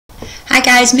Hi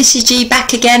guys, Mrs. G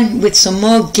back again with some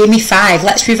more Gimme 5.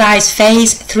 Let's revise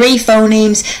phase, 3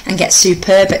 phonemes and get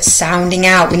superb at sounding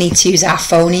out. We need to use our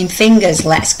phoneme fingers.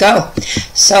 Let's go.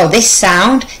 So this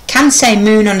sound can say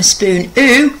moon on a spoon,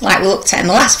 ooh, like we looked at in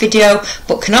the last video,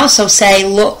 but can also say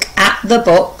look at the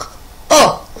book,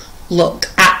 oh, look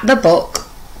at the book,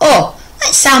 oh.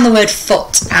 Let's sound the word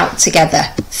foot out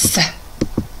together. F,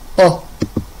 oh,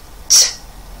 t,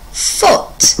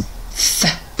 foot, f,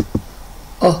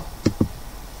 oh,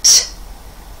 t,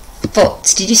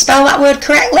 foot. Did you spell that word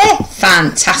correctly?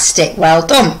 Fantastic, well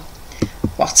done.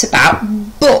 What about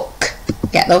book?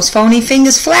 Get those phoneme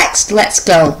fingers flexed. Let's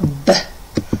go. B,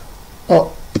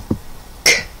 o,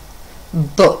 k,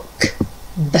 book,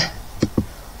 b,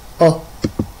 o,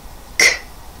 k,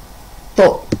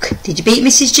 book. Did you beat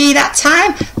Mrs. G that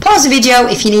time? Pause the video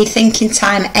if you need thinking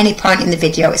time at any point in the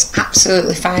video. It's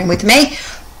absolutely fine with me.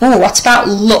 Oh, what about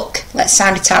look? Let's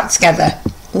sound it out together.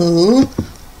 L,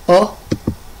 o,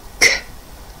 k,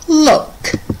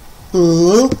 look.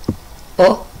 L,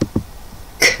 o,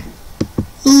 k,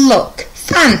 look.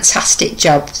 Fantastic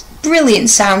job. Brilliant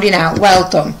sounding out. Well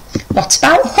done. What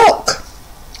about hook?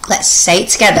 Let's say it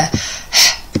together.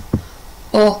 H,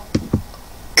 o,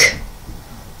 k,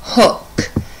 hook.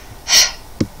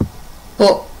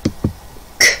 Hook,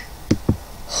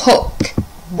 hook.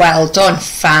 Well done,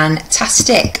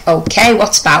 fantastic. Okay,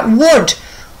 what about wood?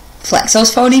 Flex those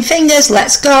phoneme fingers,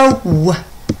 let's go. W,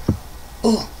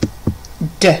 o,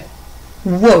 d,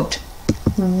 wood.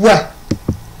 W,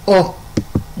 o,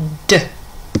 d,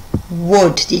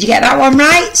 wood. Did you get that one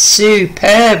right?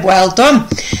 Superb, well done.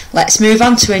 Let's move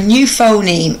on to a new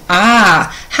phoneme.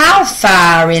 Ah, how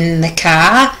far in the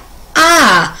car?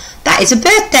 Ah. That is a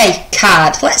birthday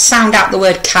card. Let's sound out the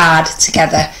word card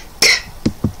together. K,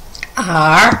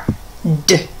 R,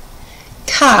 D,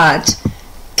 card.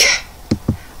 K,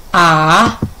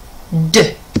 R,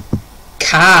 D,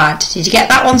 card. Did you get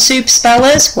that one, super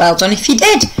spellers? Well done if you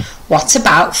did. What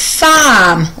about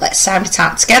farm? Let's sound it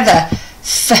out together.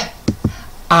 F,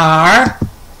 R,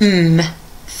 M,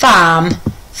 farm.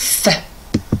 F,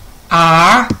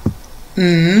 R,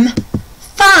 M,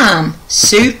 farm.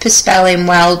 Super spelling,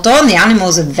 well done. The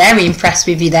animals are very impressed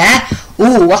with you there.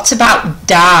 Ooh, what about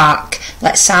dark?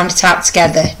 Let's sound it out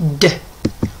together. D,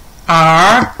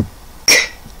 R, K,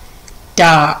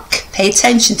 dark. Pay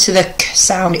attention to the K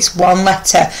sound, it's one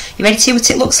letter. You ready to see what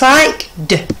it looks like?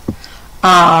 D,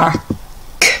 R,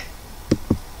 K,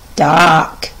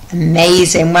 dark.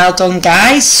 Amazing, well done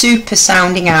guys. Super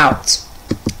sounding out.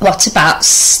 What about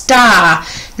star?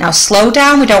 Now slow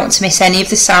down, we don't want to miss any of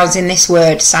the sounds in this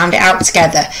word. Sound it out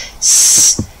together.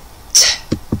 S, t,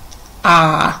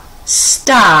 r,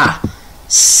 star.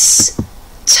 S,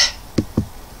 t,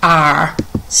 r,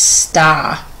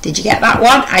 star. Did you get that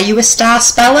one? Are you a star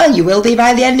speller? You will be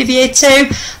by the end of year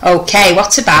 2. Okay,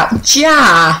 what about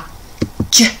jar?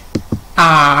 J,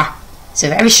 r. It's a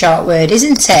very short word,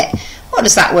 isn't it? What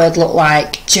does that word look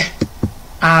like? J,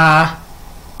 r,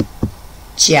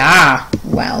 jar.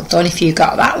 Well done if you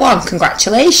got that one.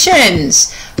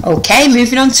 Congratulations. Okay,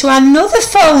 moving on to another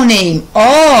phoneme.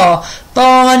 Oh,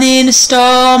 born in a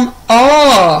storm.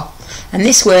 Oh. And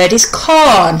this word is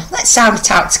corn. Let's sound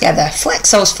it out together.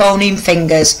 Flex those phoneme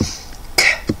fingers. K,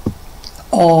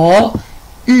 o,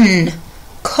 n,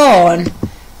 corn.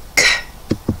 K,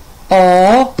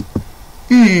 o,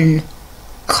 n,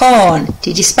 corn.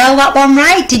 Did you spell that one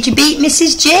right? Did you beat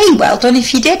Mrs. G? Well done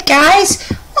if you did,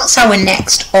 guys. What's our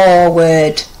next or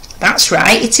word? That's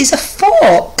right, it is a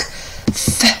fork.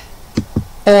 F,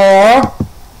 or,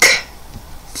 k,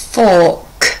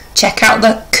 fork. Check out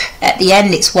the k at the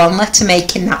end, it's one letter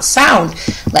making that sound.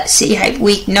 Let's see how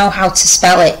we know how to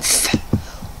spell it. F,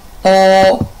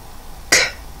 or,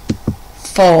 k,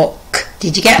 fork.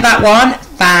 Did you get that one?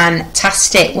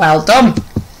 Fantastic, well done.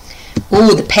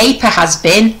 Ooh, the paper has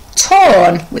been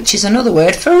torn, which is another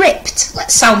word for ripped.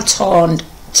 Let's sound torn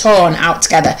out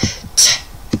together. T,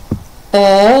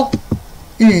 o,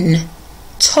 n,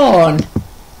 torn.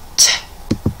 T,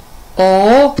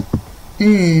 o,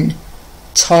 n,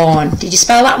 torn. Did you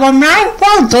spell that one right?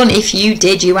 Well done if you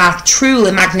did. You are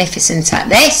truly magnificent at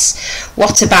this.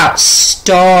 What about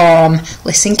storm?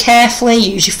 Listen carefully,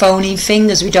 use your phoneme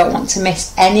fingers. We don't want to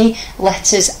miss any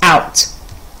letters out.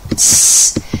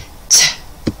 S, t,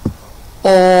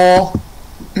 o,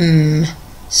 m,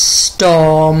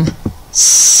 storm.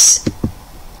 S,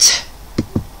 t,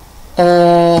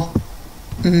 o,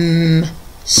 m,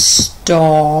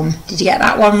 storm. Did you get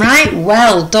that one right?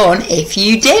 Well done if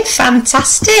you did.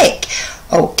 Fantastic.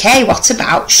 Okay, what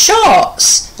about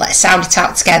shorts? Let's sound it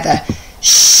out together.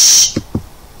 Sh,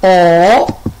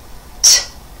 o, t,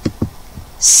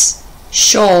 s,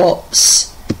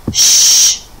 shorts,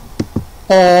 sh,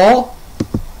 or,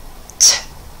 t,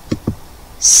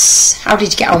 s. How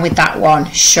did you get on with that one?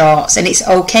 Shorts. And it's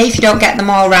okay if you don't get them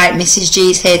all right. Mrs.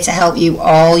 G is here to help you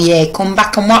all year. Come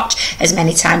back and watch as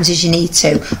many times as you need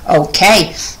to.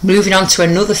 Okay, moving on to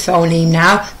another phoneme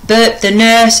now. Burp the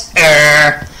nurse,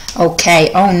 Okay,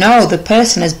 oh no, the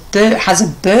person has a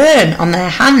burn on their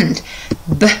hand.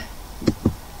 B,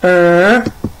 n,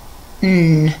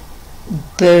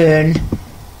 burn.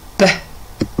 B,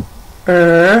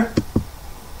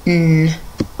 n,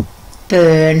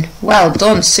 burn. Well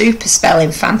done, super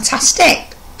spelling,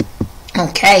 fantastic.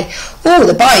 Okay, oh,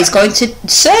 the boy is going to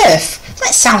surf.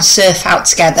 Let's sound surf out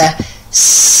together.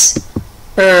 S,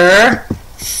 f,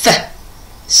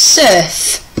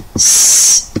 surf.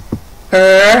 S,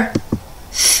 f,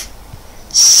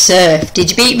 surf. Did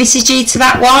you beat Mrs. G to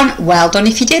that one? Well done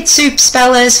if you did, super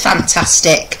spellers,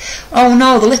 fantastic. Oh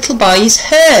no, the little boy is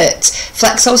hurt.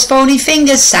 Flex those phony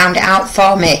fingers, sound it out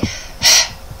for me.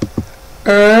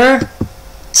 Hurt.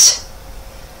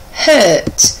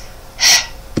 Hurt.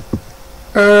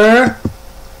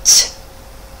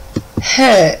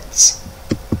 Hurt.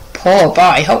 Poor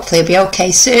boy, hopefully he'll be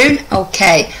okay soon.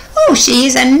 Okay. Oh, she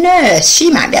is a nurse.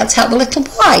 She might be able to help the little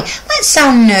boy. Let's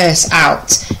sound nurse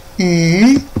out.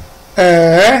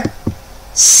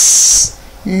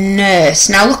 Nurse.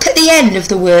 Now look at the end of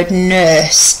the word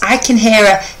nurse. I can hear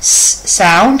a s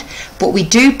sound, but we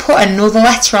do put another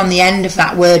letter on the end of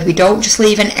that word. We don't just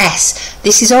leave an S.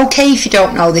 This is okay if you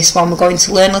don't know this one. We're going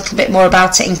to learn a little bit more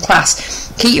about it in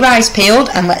class. Keep your eyes peeled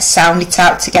and let's sound it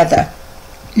out together.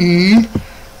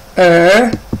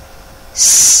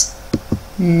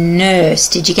 Nurse.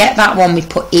 Did you get that one? We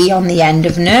put E on the end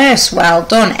of nurse. Well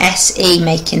done. S-E,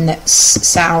 making the S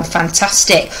sound.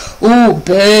 Fantastic. Ooh,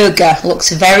 burger. Looks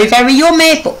very, very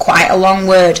yummy, but quite a long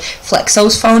word. Flex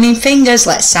those phoneme fingers.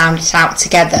 Let's sound it out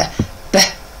together. B,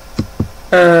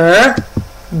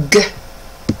 g,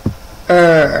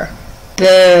 burger.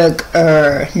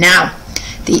 Now,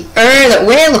 the that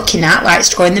we're looking at likes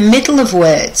to go in the middle of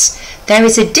words. There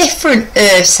is a different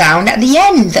sound at the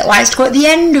end that likes to go at the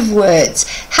end of words.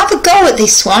 Have a go at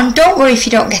this one. Don't worry if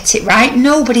you don't get it right.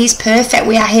 Nobody's perfect.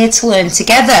 We are here to learn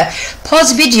together.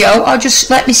 Pause the video or just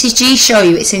let Mrs. G show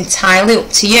you. It's entirely up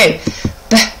to you.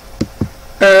 B,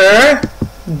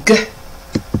 g,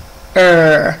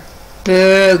 burger.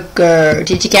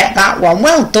 Did you get that one?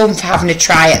 Well done for having a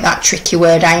try at that tricky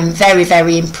word. I am very,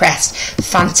 very impressed.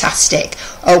 Fantastic.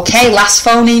 Okay, last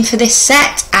phoneme for this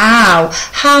set. Ow.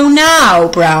 How now,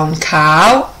 brown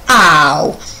cow?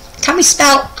 Ow. Can we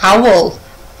spell owl?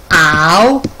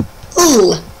 Ow.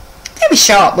 Ooh. Very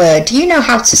short word. Do you know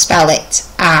how to spell it?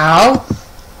 Ow.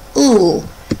 Ooh.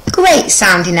 Great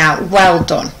sounding out. Well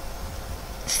done.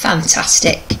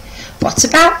 Fantastic. What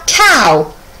about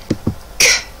cow?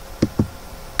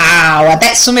 Ow, I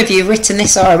bet some of you have written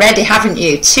this already, haven't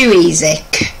you? Too easy.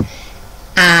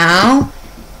 Ow.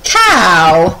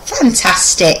 Cow.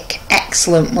 Fantastic.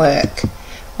 Excellent work.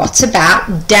 What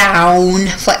about down?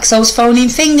 Flex those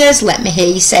phoneme fingers. Let me hear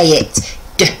you say it.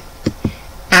 D.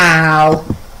 Ow.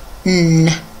 N.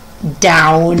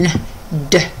 Down.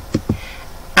 D.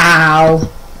 Ow.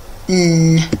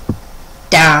 N.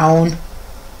 Down.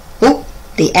 Oh.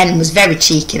 The N was very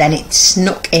cheeky then, it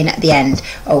snuck in at the end.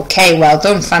 Okay, well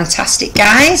done, fantastic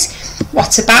guys.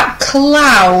 What about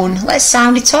clown? Let's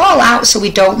sound it all out so we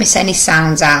don't miss any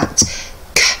sounds out.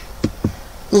 K,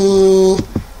 l,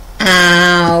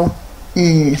 ow,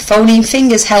 n. Phoneme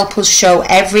fingers help us show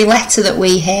every letter that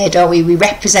we hear, don't we? We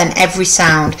represent every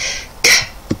sound. K,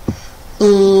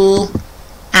 l,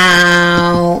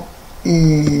 ow,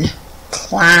 n.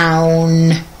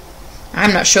 Clown.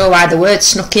 I'm not sure why the word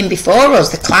snuck in before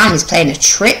us. The clown is playing a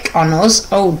trick on us.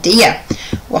 Oh dear.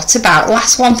 What about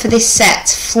last one for this set?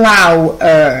 Flower.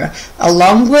 A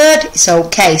long word? It's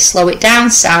okay. Slow it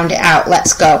down. Sound it out.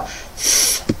 Let's go.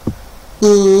 F,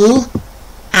 l,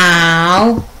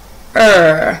 ow,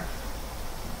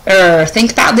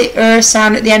 Think about the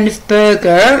sound at the end of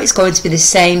burger. It's going to be the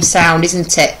same sound,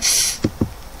 isn't it? F,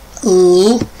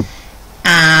 l,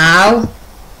 ow,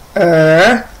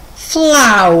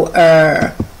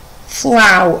 flower.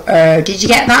 Flower. Did you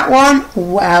get that one?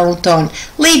 Well done.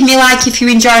 Leave me a like if you're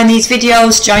enjoying these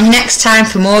videos. Join you next time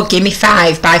for more Gimme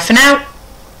 5. Bye for now.